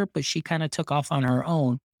taught her, but she kind of took off on her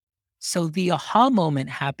own. So the aha moment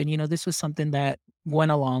happened. This was something that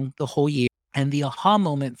went along the whole year. And the aha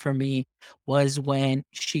moment for me was when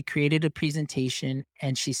she created a presentation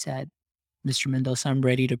and she said, "Mr. Mendoza, I'm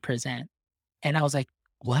ready to present." And I was like,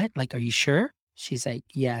 "What? Like, are you sure?" She's like,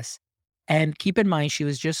 "Yes." And keep in mind, she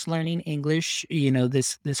was just learning English,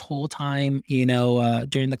 this whole time,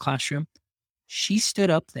 during the classroom. She stood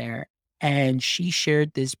up there and she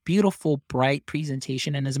shared this beautiful, bright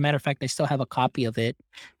presentation. And as a matter of fact, I still have a copy of it,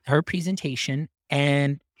 her presentation.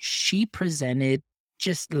 And she presented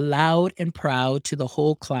just loud and proud to the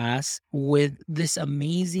whole class with this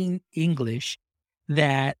amazing English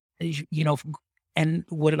that, and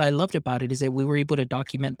what I loved about it is that we were able to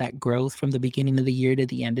document that growth from the beginning of the year to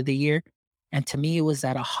the end of the year. And to me, it was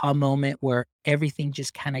that aha moment where everything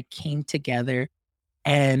just kind of came together,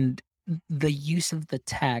 and the use of the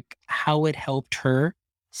tech, how it helped her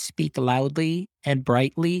speak loudly and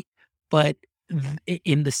brightly, but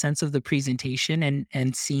in the sense of the presentation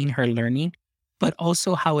and seeing her learning, but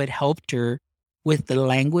also how it helped her with the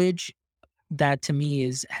language. That to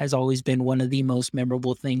me has always been one of the most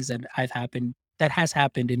memorable things that has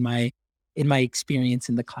happened in my experience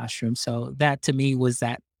in the classroom. So that to me was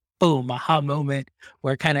that boom aha moment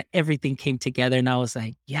where kind of everything came together, and I was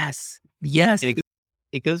like, yes, yes. And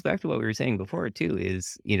it goes back to what we were saying before too,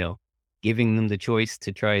 is, giving them the choice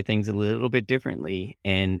to try things a little bit differently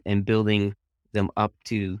and building them up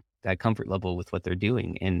to that comfort level with what they're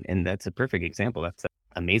doing. And that's a perfect example. That's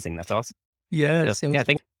amazing. That's awesome. So, Yes, it yeah, was.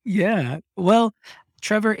 thank Yeah. Well,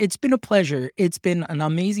 Trevor, it's been a pleasure. It's been an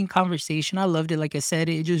amazing conversation. I loved it. Like I said,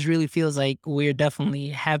 it just really feels like we're definitely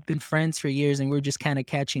have been friends for years, and we're just kind of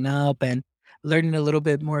catching up and learning a little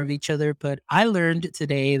bit more of each other. But I learned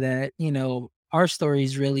today that, our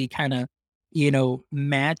stories really kind of,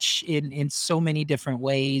 match in so many different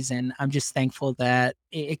ways. And I'm just thankful that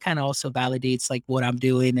it kind of also validates like what I'm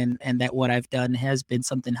doing, and that what I've done has been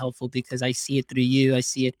something helpful because I see it through you. I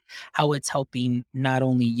see it how it's helping not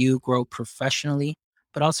only you grow professionally,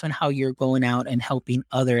 but also in how you're going out and helping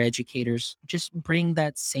other educators just bring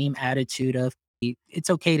that same attitude of it's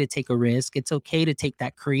okay to take a risk. It's okay to take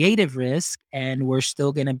that creative risk. And we're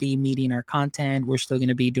still going to be meeting our content. We're still going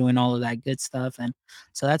to be doing all of that good stuff. And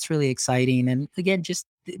so that's really exciting. And again, just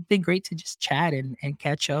it's been great to just chat and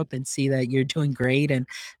catch up and see that you're doing great and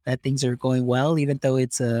that things are going well, even though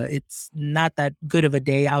it's not that good of a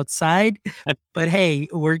day outside. you. But hey,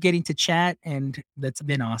 we're getting to chat, and that's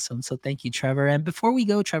been awesome. So thank you, Trevor. And before we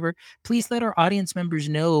go, Trevor, please let our audience members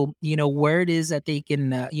know, where it is that they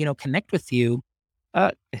can, connect with you.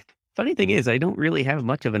 Uh, Funny thing is, I don't really have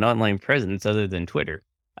much of an online presence other than Twitter.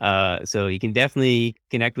 So you can definitely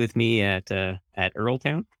connect with me at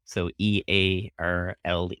Earltown. So EARLETON.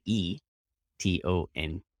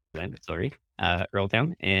 Sorry,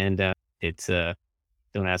 Earltown, and it's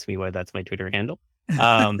don't ask me why that's my Twitter handle.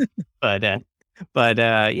 Um, but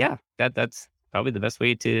yeah, that's probably the best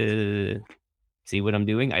way to see what I'm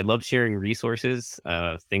doing. I love sharing resources,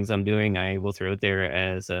 things I'm doing. I will throw it there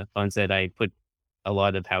as Fun said. I put a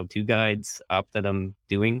lot of how-to guides up that I'm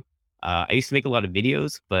doing. I used to make a lot of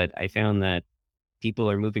videos, but I found that people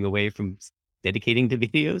are moving away from dedicating to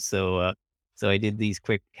videos. So I did these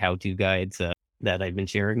quick how-to guides that I've been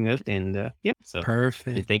sharing with, and yeah. So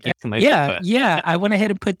Perfect. thank you to my Yeah, yeah. I went ahead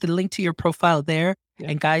and put the link to your profile there. yeah.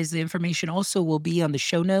 And guys, the information also will be on the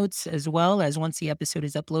show notes as well as once the episode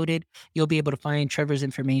is uploaded, you'll be able to find Trevor's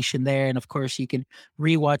information there. And of course, you can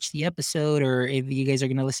rewatch the episode, or if you guys are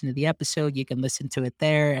going to listen to the episode, you can listen to it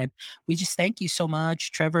there. And we just thank you so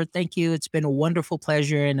much, Trevor. Thank you. It's been a wonderful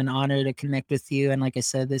pleasure and an honor to connect with you. And like I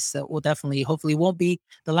said, this will definitely, hopefully, won't be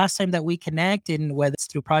the last time that we connect, and whether it's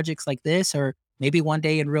through projects like this or maybe one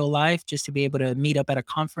day in real life, just to be able to meet up at a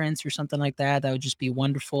conference or something like that. That would just be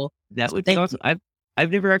wonderful. That So would be thank you. awesome. I've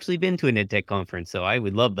never actually been to an EdTech conference, so I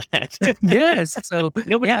would love that. Yes. So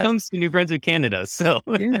Nobody yeah, comes to New Brunswick, Canada, so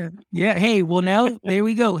yeah, yeah. Hey, well now there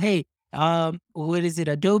we go. Hey, what is it?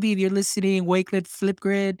 Adobe, if you're listening, Wakelet,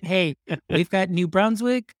 Flipgrid. Hey, we've got New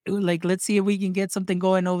Brunswick. Like, let's see if we can get something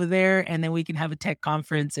going over there, and then we can have a tech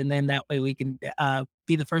conference, and then that way we can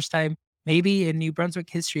be the first time maybe in New Brunswick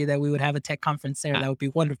history that we would have a tech conference there. I, That would be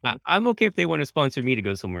wonderful. I'm okay if they want to sponsor me to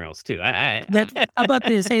go somewhere else too. That How about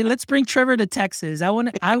this? Hey, let's bring Trevor to Texas. I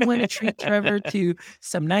want to treat Trevor to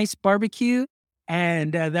some nice barbecue,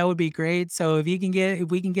 and that would be great. So if we can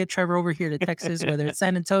get Trevor over here to Texas, whether it's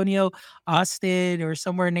San Antonio, Austin, or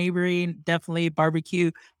somewhere neighboring, definitely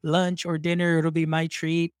barbecue, lunch or dinner. It'll be my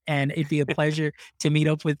treat, and it'd be a pleasure to meet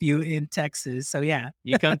up with you in Texas. So yeah.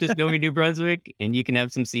 You come to snowy New Brunswick, and you can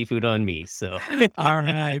have some seafood on me. So, All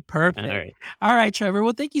right, all perfect. right, All right, Trevor.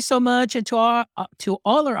 Well, thank you so much, and to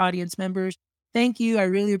all our audience members, thank you. I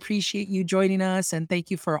really appreciate you joining us, and thank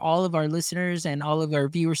you for all of our listeners and all of our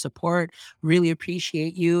viewer support. Really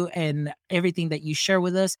appreciate you and everything that you share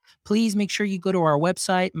with us. Please make sure you go to our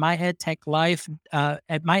website, myedtechlife,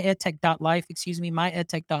 at myedtech.life. Excuse me,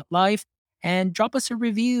 myedtech.life. and drop us a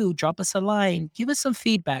review, drop us a line, give us some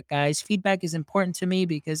feedback, guys. Feedback is important to me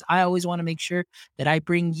because I always want to make sure that I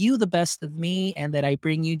bring you the best of me and that I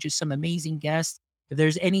bring you just some amazing guests. If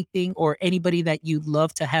there's anything or anybody that you'd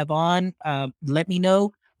love to have on, let me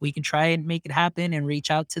know. We can try and make it happen and reach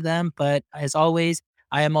out to them. But as always,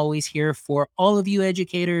 I am always here for all of you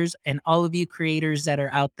educators and all of you creators that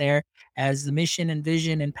are out there, as the mission and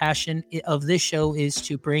vision and passion of this show is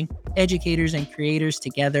to bring educators and creators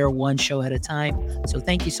together one show at a time. So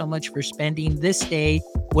thank you so much for spending this day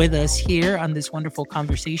with us here on this wonderful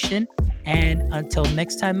conversation. And until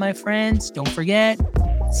next time, my friends, don't forget,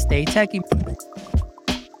 stay techie.